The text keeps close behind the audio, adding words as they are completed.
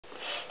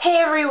Hey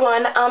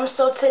everyone,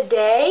 so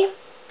today,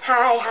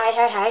 hi,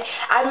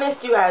 I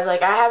missed you guys.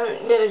 Like, I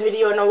haven't did a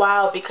video in a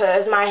while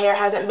because my hair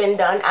hasn't been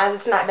done, as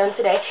it's not done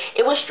today.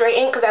 It was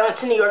straightened because I went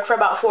to New York for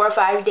about 4 or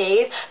 5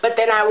 days, but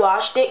then I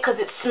washed it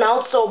because it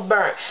smelled so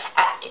burnt.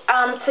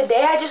 Today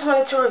I just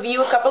wanted to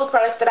review a couple of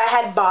products that I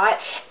had bought,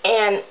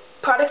 and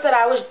products that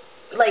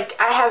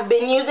I have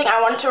been using. I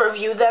wanted to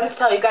review them to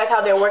tell you guys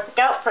how they're working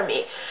out for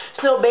me.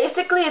 So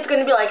basically it's going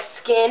to be like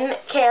skin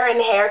care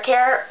and hair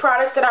care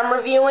products that I'm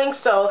reviewing,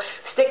 so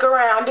stick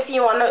around if you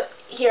want to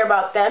hear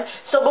about them.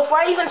 So before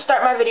I even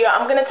start my video,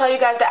 I'm going to tell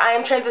you guys that I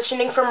am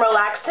transitioning from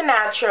relaxed to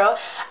natural.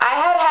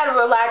 I had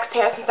relaxed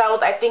hair since I was,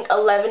 I think,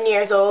 11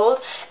 years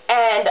old,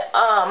 and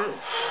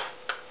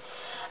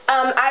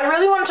I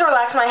really wanted to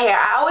relax my hair.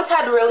 I always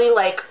had really,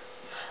 I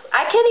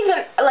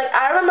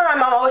remember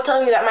my mom always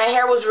telling me that my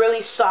hair was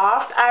really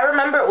soft. I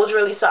remember it was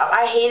really soft.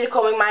 I hated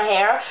combing my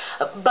hair,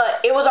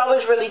 but it was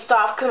always really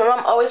soft because my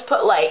mom always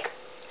put,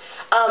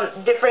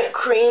 different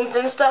creams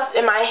and stuff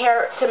in my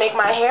hair to make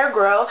my hair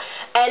grow,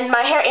 and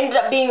my hair ended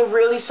up being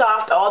really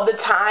soft all the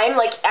time.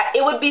 Like,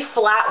 it would be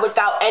flat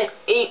without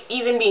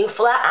even being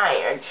flat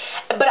ironed.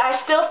 But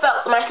I still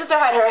felt, my sister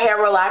had her hair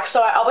relaxed,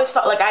 so I always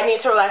felt like I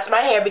needed to relax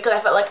my hair because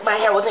I felt like my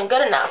hair wasn't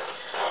good enough.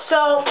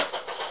 So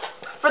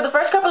for the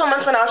first couple of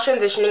months when I was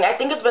transitioning, I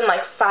think it's been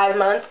like 5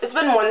 months. It's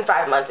been more than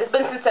 5 months. It's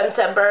been since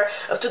September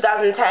of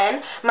 2010.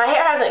 My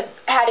hair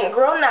hadn't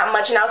grown that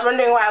much, and I was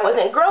wondering why I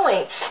wasn't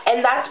growing.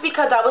 And that's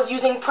because I was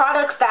using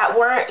products that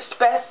weren't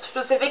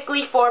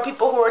specifically for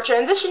people who were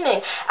transitioning.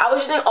 I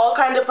was using all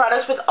kinds of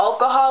products with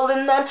alcohol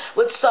in them,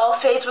 with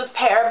sulfates, with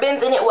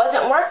parabens, and it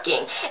wasn't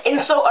working.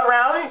 And so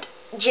around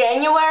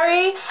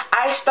January,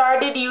 I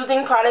started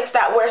using products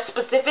that were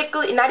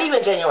specifically, not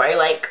even January,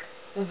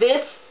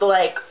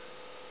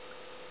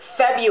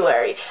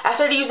 February, I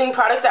started using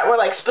products that were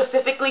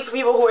specifically for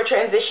people who were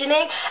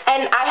transitioning,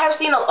 and I have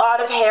seen a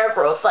lot of hair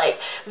growth. Like,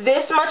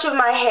 this much of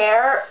my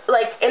hair,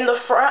 in the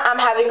front,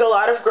 I'm having a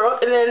lot of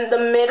growth, and then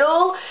the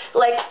middle,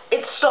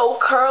 it's so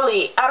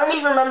curly. I don't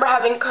even remember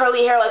having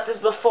curly hair like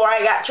this before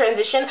I got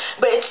transitioned,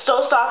 but it's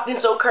so soft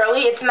and so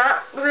curly. It's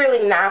not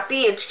really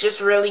nappy, it's just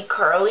really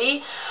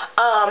curly.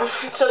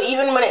 So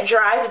even when it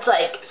dries, it's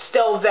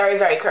still very,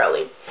 very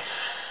curly.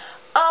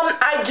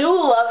 I do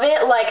love it.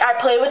 I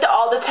play with it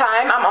all the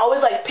time. I'm always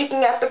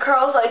picking at the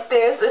curls like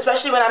this,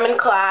 especially when I'm in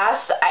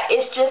class.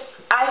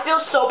 I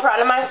feel so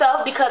proud of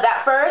myself because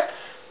at first,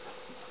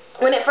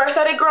 when it first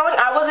started growing,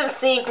 I wasn't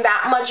seeing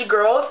that much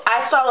growth.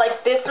 I saw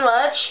this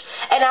much,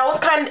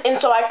 and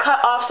so I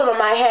cut off some of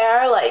my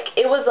hair.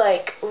 It was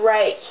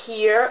right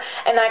here,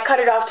 and I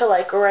cut it off to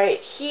right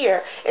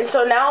here. And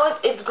so now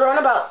it's grown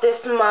about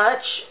this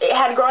much. It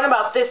had grown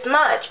about this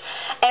much.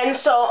 And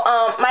so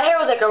my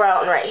hair was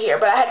around right here,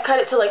 but I had cut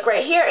it to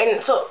right here,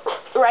 and so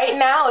right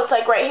now it's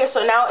right here,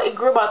 so now it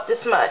grew about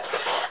this much.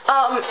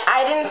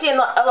 I didn't see a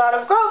lot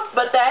of growth,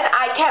 but then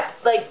I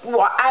kept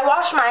I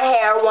wash my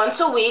hair once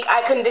a week.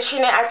 I condition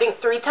it, I think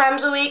 3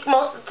 times a week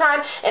most of the time,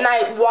 and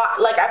I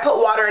put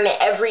water in it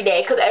every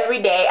day, because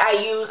every day I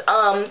use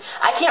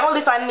I can't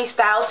really find any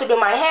styles to do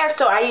my hair,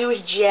 so I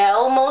use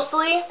gel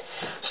mostly.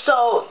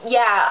 So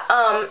yeah,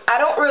 I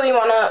don't really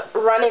want to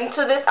run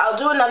into this. I'll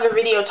do another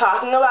video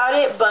talking about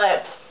it,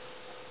 but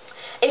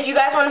if you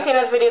guys want to see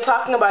another video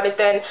talking about it,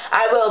 then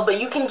I will, but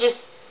you can just,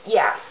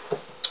 yeah.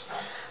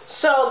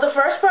 So the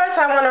first products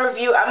I want to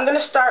review, I'm going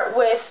to start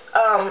with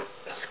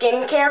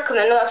skincare, because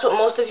I know that's what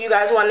most of you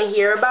guys want to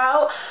hear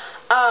about.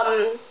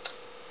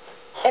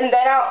 And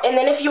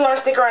then if you want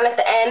to stick around at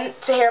the end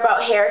to hear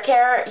about hair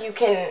care, you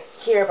can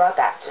hear about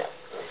that too.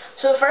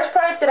 So the first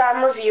product that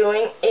I'm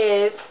reviewing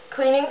is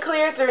Clean and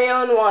Clear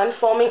 3-in-1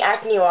 Foaming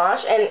Acne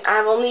Wash, and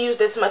I've only used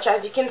this much,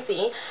 as you can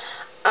see.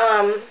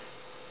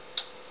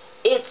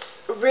 It's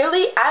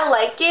really, I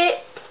like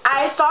it.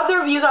 I saw the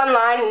reviews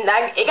online, and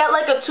it got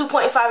a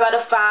 2.5 out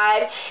of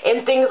 5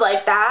 and things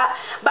like that,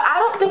 but I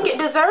don't think it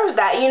deserves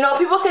that. You know,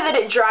 people say that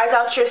it dries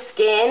out your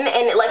skin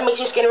and it makes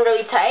your skin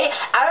really tight.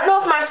 I don't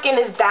know if my skin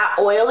is that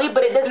oily,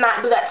 but it does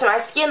not do that to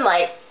my skin.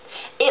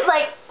 It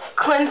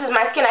cleanses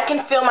my skin. I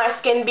can feel my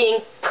skin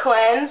being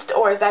cleansed,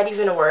 or is that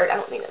even a word? I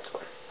don't think that's a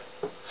word,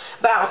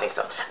 but I don't think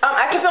so.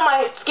 I can feel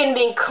my skin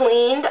being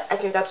cleaned. I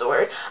think that's a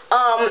word.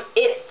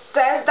 It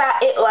says that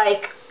it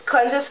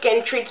cleanses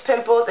skin, treats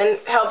pimples, and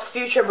helps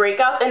future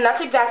breakouts, and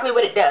that's exactly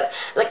what it does.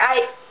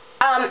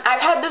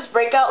 I've had this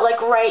breakout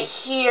right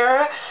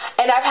here,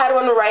 and I've had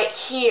one right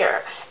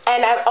here,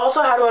 and I've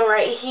also had one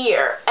right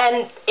here,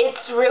 and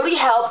it's really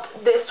helped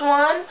this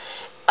one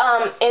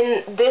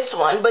and this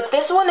one, but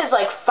this one is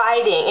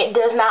fighting. It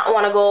does not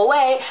want to go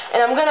away,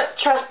 and I'm gonna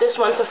trust this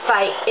one to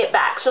fight it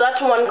back. So that's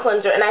one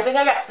cleanser, and I think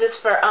I got this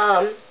for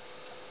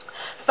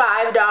 $5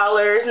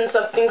 and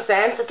something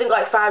cents. I think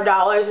 $5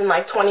 and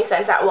 20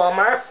 cents at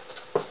Walmart.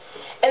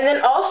 And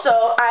then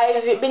also,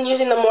 I've been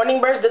using the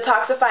Morning Burst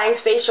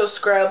Detoxifying Facial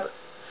Scrub.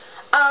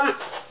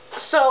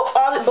 So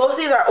both of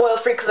these are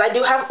oil-free because I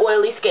do have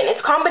oily skin. It's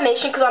a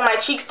combination because on my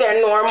cheeks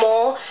they're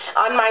normal,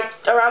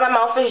 around my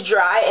mouth is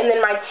dry, and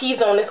then my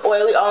T-zone is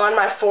oily all on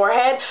my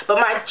forehead, but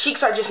my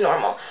cheeks are just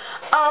normal.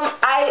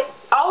 I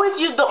always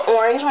used the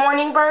orange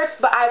morning burst,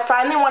 but I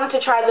finally wanted to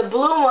try the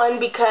blue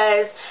one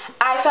because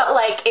I felt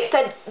like it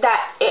said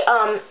that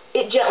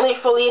it gently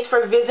exfoliates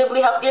for visibly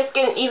healthier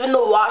skin. Even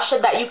the wash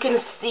said that you can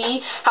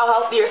see how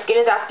healthy your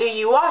skin is after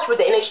you wash with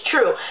it, and it's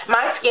true.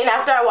 My skin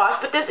after I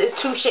washed with this is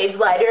 2 shades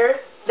lighter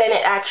than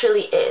it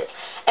actually is.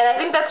 And I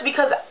think that's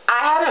because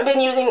I've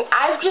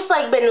just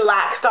like been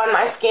laxed on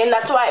my skin.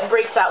 That's why it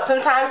breaks out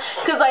sometimes,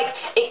 because like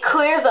it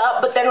clears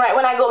up, but then right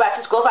when I go back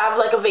to school, if I have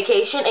like a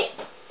vacation, it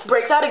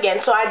breaks out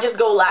again. So I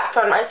just go lax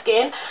on my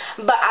skin,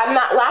 but I'm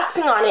not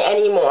laxing on it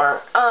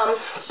anymore.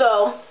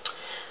 So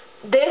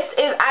this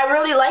is, I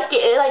really like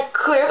it. It like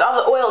clears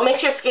all the oil. It makes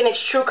your skin its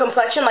true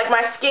complexion. Like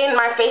my skin,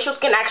 my facial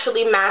skin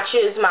actually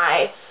matches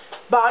my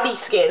body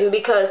skin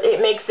because it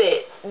makes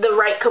it the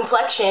right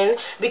complexion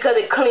because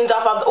it cleans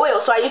off all the oil.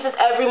 So I use this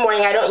every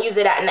morning. I don't use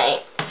it at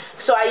night.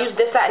 So I use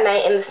this at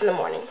night and this in the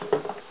morning.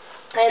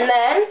 And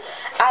then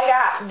I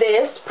got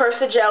this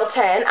Persagel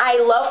 10. I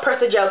love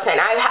Persagel 10.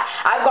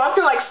 I've gone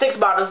through like 6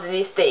 bottles of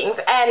these things.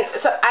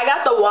 And so I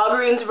got the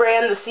Walgreens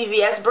brand, the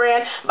CVS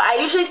brand, but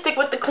I usually stick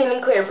with the Clean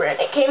and Clear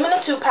brand. It came in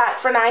a 2-pack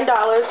for $9.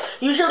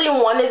 Usually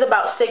one is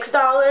about $6.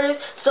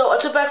 So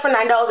a 2-pack for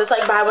 $9 is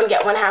like buy one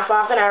get one half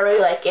off, and I really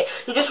like it.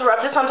 You just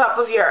rub this on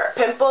top of your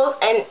pimples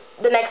and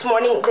the next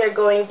morning they're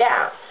going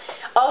down.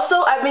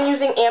 Also, I've been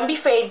using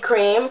Ambi Fade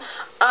Cream.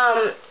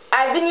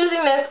 I've been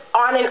using this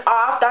on and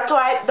off. That's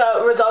why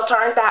the results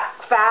aren't that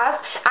fast.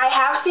 I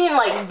have seen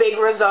like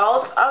big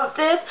results of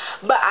this,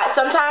 but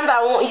sometimes I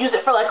won't use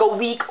it for like a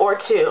week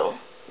or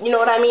 2. You know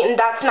what I mean? And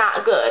that's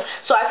not good.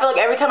 So I feel like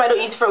every time I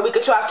don't use it for a week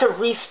or 2, I have to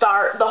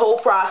restart the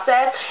whole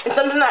process. And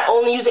sometimes I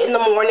only use it in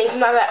the morning.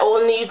 Sometimes I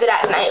only use it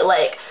at night.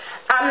 Like,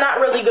 I'm not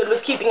really good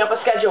with keeping up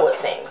a schedule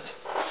with things.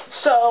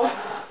 So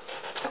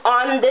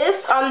on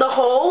the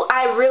whole,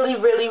 I really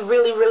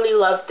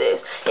love this.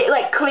 It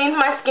like cleans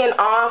my skin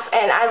off,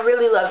 and I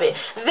really love it.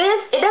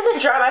 It doesn't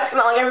dry my skin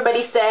out like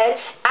everybody said.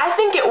 I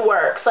think it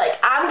works.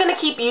 Like, I'm gonna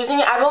keep using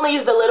it. I've only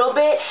used a little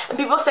bit, and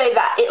people say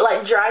that it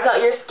like dries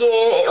out your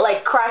skin, it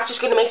like cracks your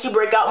skin, it makes you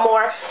break out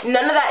more.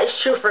 None of that is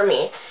true for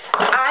me.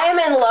 I am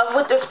in love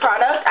with this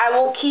product. I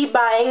will keep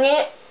buying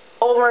it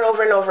over and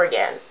over and over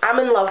again. I'm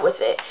in love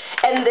with it.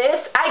 And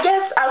this, I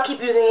guess I'll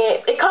keep using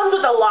it. It comes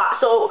with a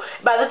lot, so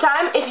by the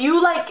time, if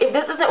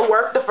this doesn't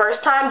work the first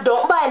time,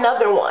 don't buy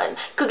another one,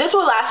 because this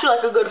will last you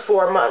like a good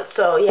 4 months,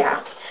 so yeah.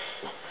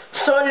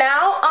 So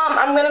now,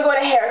 I'm going to go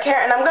to hair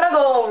care, and I'm going to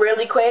go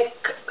really quick,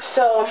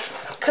 so,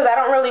 because I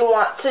don't really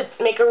want to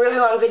make a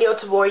really long video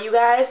to bore you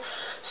guys.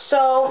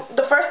 So,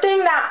 the first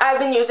thing that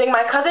I've been using,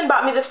 my cousin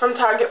bought me this from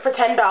Target for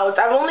 $10.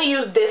 I've only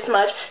used this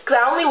much,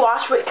 because I only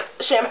wash with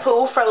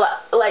shampoo for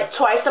like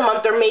twice a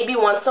month, or maybe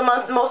once a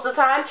month most of the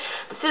time.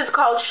 This is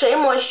called Shea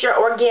Moisture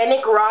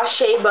Organic Raw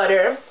Shea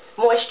Butter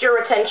Moisture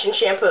Retention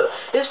Shampoo.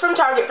 This is from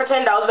Target for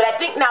 $10, but I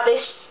think now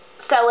they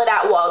sell it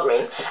at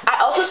Walgreens.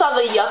 I also saw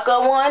the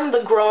Yucca one, the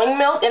growing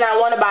milk, and I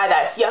want to buy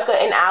that. It's Yucca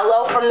and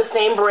aloe from the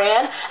same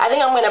brand. I think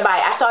I'm going to buy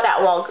it. I saw it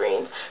at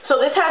Walgreens. So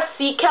this has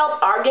sea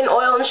kelp, argan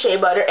oil, and shea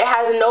butter. It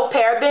has no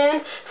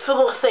parabens,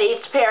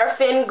 sulfates,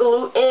 paraffin,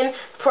 gluten,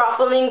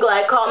 propylene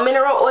glycol,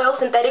 mineral oil,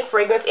 synthetic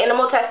fragrance,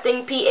 animal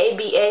testing,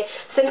 PABA,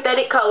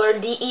 synthetic color,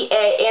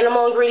 DEA,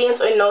 animal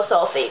ingredients, and no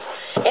sulfates.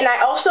 And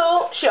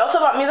she also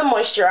bought me the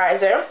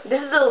moisturizer.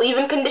 This is a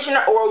leave-in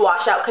conditioner or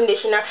washout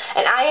conditioner,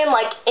 and I am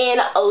like in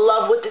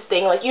love with this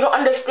thing. Like, you don't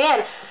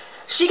understand.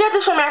 She got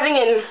this from, I think,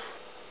 in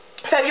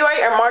February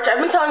or March. I've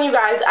been telling you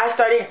guys I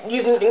started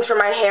using things for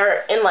my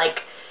hair and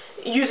like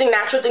using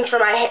natural things for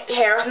my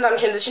hair since I'm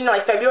transitioning to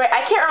like February.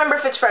 I can't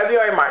remember if it's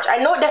February or March. I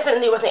know it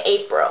definitely wasn't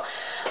April,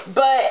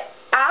 but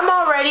I'm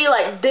already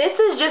like, this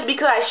is just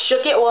because I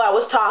shook it while I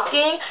was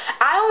talking.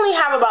 I only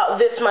have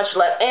about this much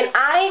left, and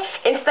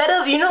instead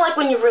of, you know, like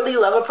when you really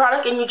love a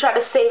product and you try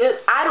to save it,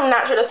 I do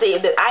not try to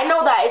save it. I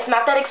know that it's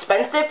not that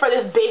expensive for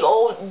this big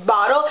old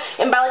bottle,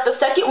 and by like the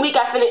second week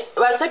I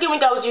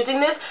was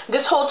using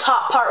this whole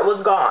top part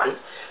was gone.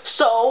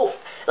 So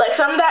like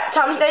some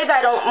days I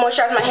don't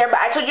moisturize my hair,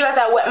 but I told you guys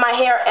I wet my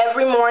hair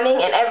every morning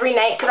and every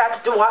night because I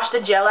have to wash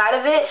the gel out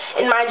of it,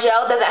 and my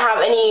gel doesn't have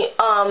any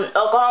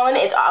alcohol in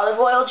it. It's olive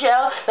oil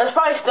gel. That's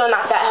probably still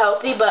not that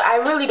healthy, but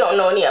I really don't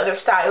know any other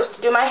styles to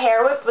do my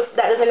hair with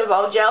that doesn't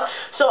involve gel.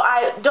 So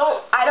I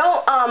don't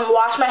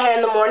wash my hair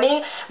in the morning,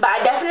 but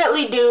I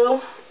definitely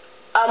do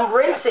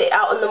rinse it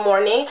out in the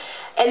morning.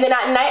 And then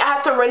at night I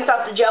have to rinse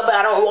out the gel, but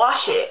I don't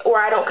wash it, or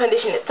I don't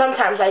condition it.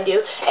 Sometimes I do.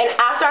 And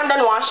after I'm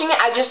done washing it,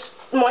 I just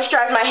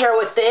moisturize my hair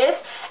with this,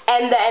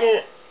 and then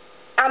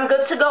I'm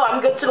good to go.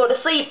 I'm good to go to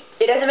sleep.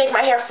 It doesn't make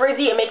my hair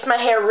frizzy. It makes my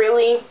hair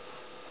really,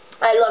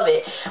 I love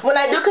it. When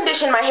I do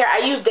condition my hair,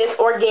 I use this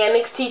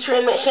Organics Tea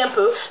Tree Mint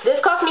Shampoo. This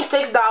cost me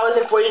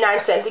 $6.49.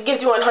 It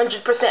gives you 100%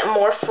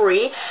 more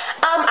free.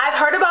 I've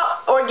heard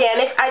about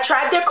Organics. I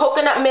tried their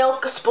coconut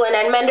milk split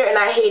end mender, and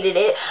I hated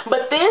it.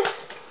 But this,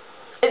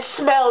 it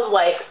smells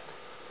like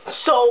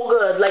so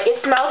good. Like,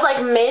 it smells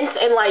like mint,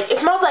 and like, it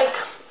smells like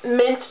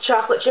mint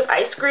chocolate chip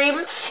ice cream.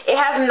 It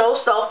has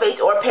no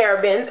sulfates or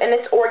parabens, and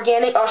it's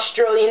organic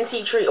Australian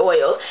tea tree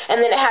oils,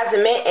 and then it has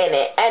mint in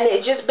it, and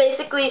it just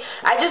basically,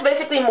 I just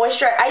basically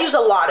moisturize. I use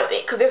a lot of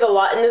it because there's a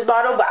lot in this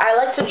bottle, but I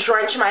like to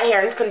drench my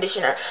hair in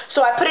conditioner.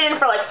 So I put it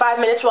in for like 5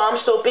 minutes while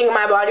I'm soaping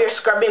my body or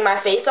scrubbing my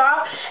face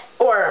off,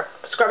 or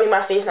scrubbing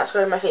my face, not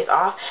scrubbing my face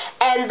off,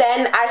 and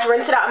then I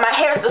rinse it out. My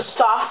hair is the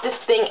softest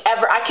thing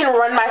ever. I can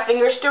run my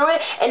fingers through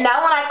it, and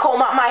now when I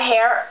comb out my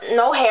hair,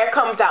 no hair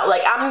comes out.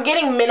 Like, I'm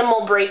getting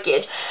minimal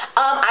breakage.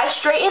 I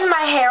straightened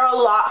my hair a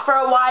lot for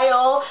a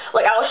while.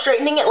 Like, I was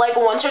straightening it like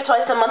once or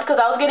twice a month because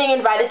I was getting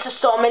invited to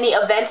so many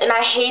events, and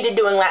I hated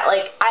doing that.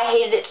 Like, I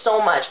hated it so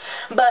much.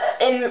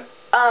 But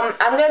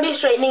I'm going to be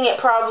straightening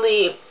it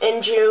probably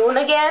in June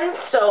again,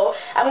 so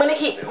I'm going to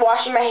keep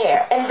washing my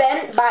hair. And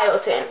then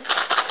biotin.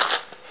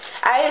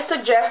 I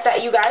suggest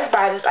that you guys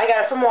buy this. I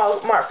got it from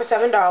Walmart for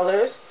 $7.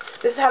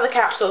 This is how the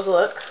capsules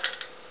look.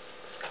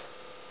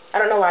 I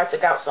don't know why I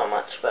took out so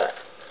much, but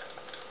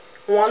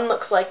one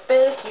looks like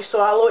this. You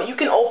swallow it. You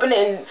can open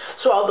it and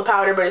swallow the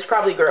powder, but it's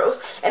probably gross.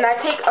 And I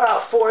take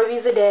about 4 of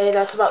these a day.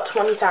 That's about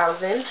 20,000.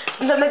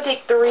 Sometimes I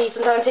take 3.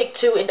 Sometimes I take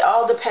 2. It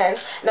all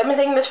depends. And I've been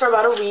taking this for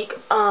about a week.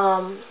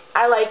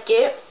 I like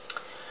it.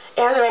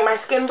 It hasn't made my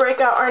skin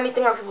break out or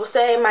anything like people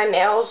say. My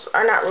nails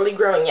are not really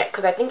growing yet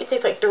because I think it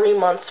takes like 3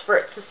 months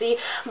for it to see.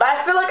 But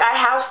I feel like I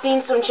have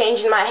seen some change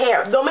in my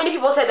hair. Though many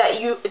people say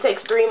that it takes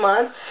 3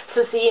 months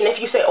to see, and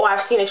if you say, oh,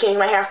 I've seen a change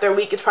in my hair after a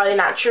week, it's probably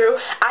not true.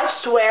 I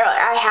swear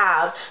I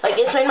have. Like,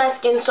 it's made my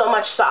skin so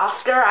much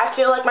softer. I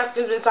feel like my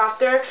skin's been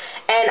softer,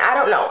 and I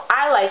don't know.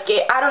 I like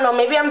it. I don't know.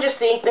 Maybe I'm just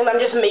seeing things. I'm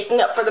just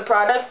making up for the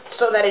product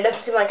so that it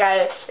doesn't seem like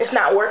it's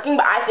not working,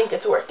 but I think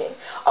it's working.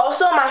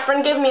 Also, my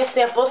friend gave me a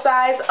sample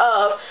size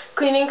of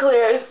Clean and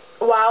Clear's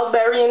Wild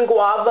Berry and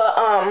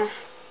Guava,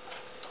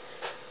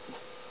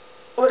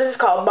 what is it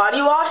called? Body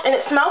wash, and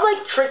it smells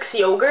like Trix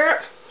yogurt,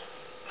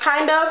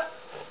 kind of.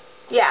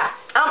 Yeah.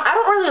 I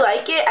don't really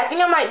like it. I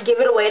think I might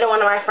give it away to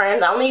one of my friends.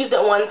 I only used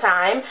it one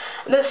time.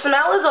 The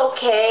smell is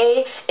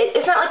okay.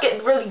 It's not like it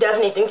really does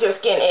anything to your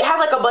skin. It has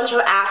like a bunch of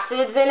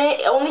acids in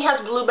it. It only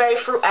has blueberry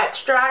fruit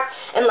extract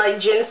and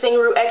like ginseng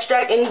root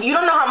extract, and you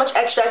don't know how much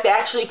extract they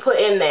actually put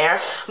in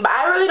there. But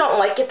I really don't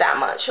like it that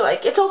much.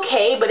 Like, it's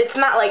okay, but it's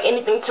not like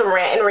anything to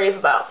rant and rave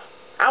about.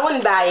 I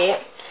wouldn't buy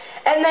it.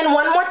 And then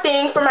one more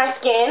thing for my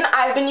skin,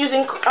 I've been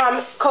using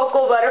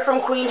cocoa butter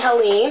from Queen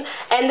Helene,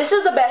 and this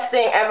is the best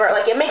thing ever.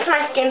 Like, it makes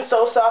my skin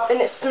so soft,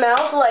 and it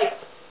smells like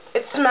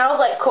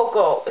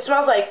cocoa. It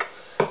smells like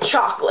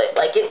chocolate.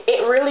 Like,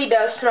 it really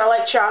does smell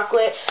like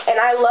chocolate, and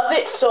I love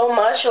it so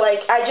much. Like,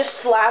 I just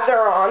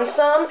slather on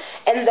some,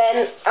 and then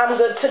I'm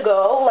good to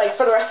go, like,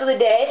 for the rest of the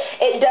day.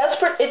 It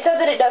says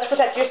that it does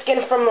protect your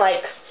skin from,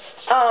 like,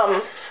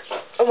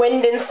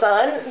 wind and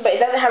sun, but it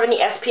doesn't have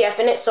any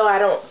SPF in it, so I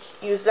don't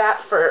use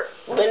that for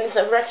wind and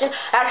sun protection.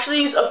 I actually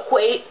use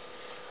Equate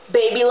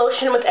baby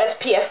lotion with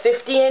SPF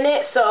 50 in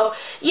it. So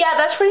yeah,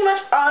 that's pretty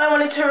much all I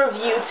wanted to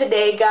review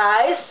today,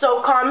 guys.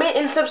 So comment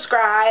and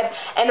subscribe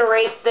and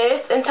rate this,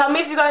 and tell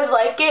me if you guys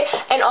like it.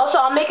 And also,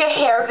 I'll make a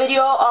hair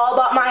video all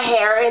about my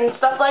hair and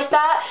stuff like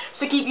that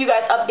to keep you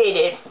guys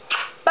updated.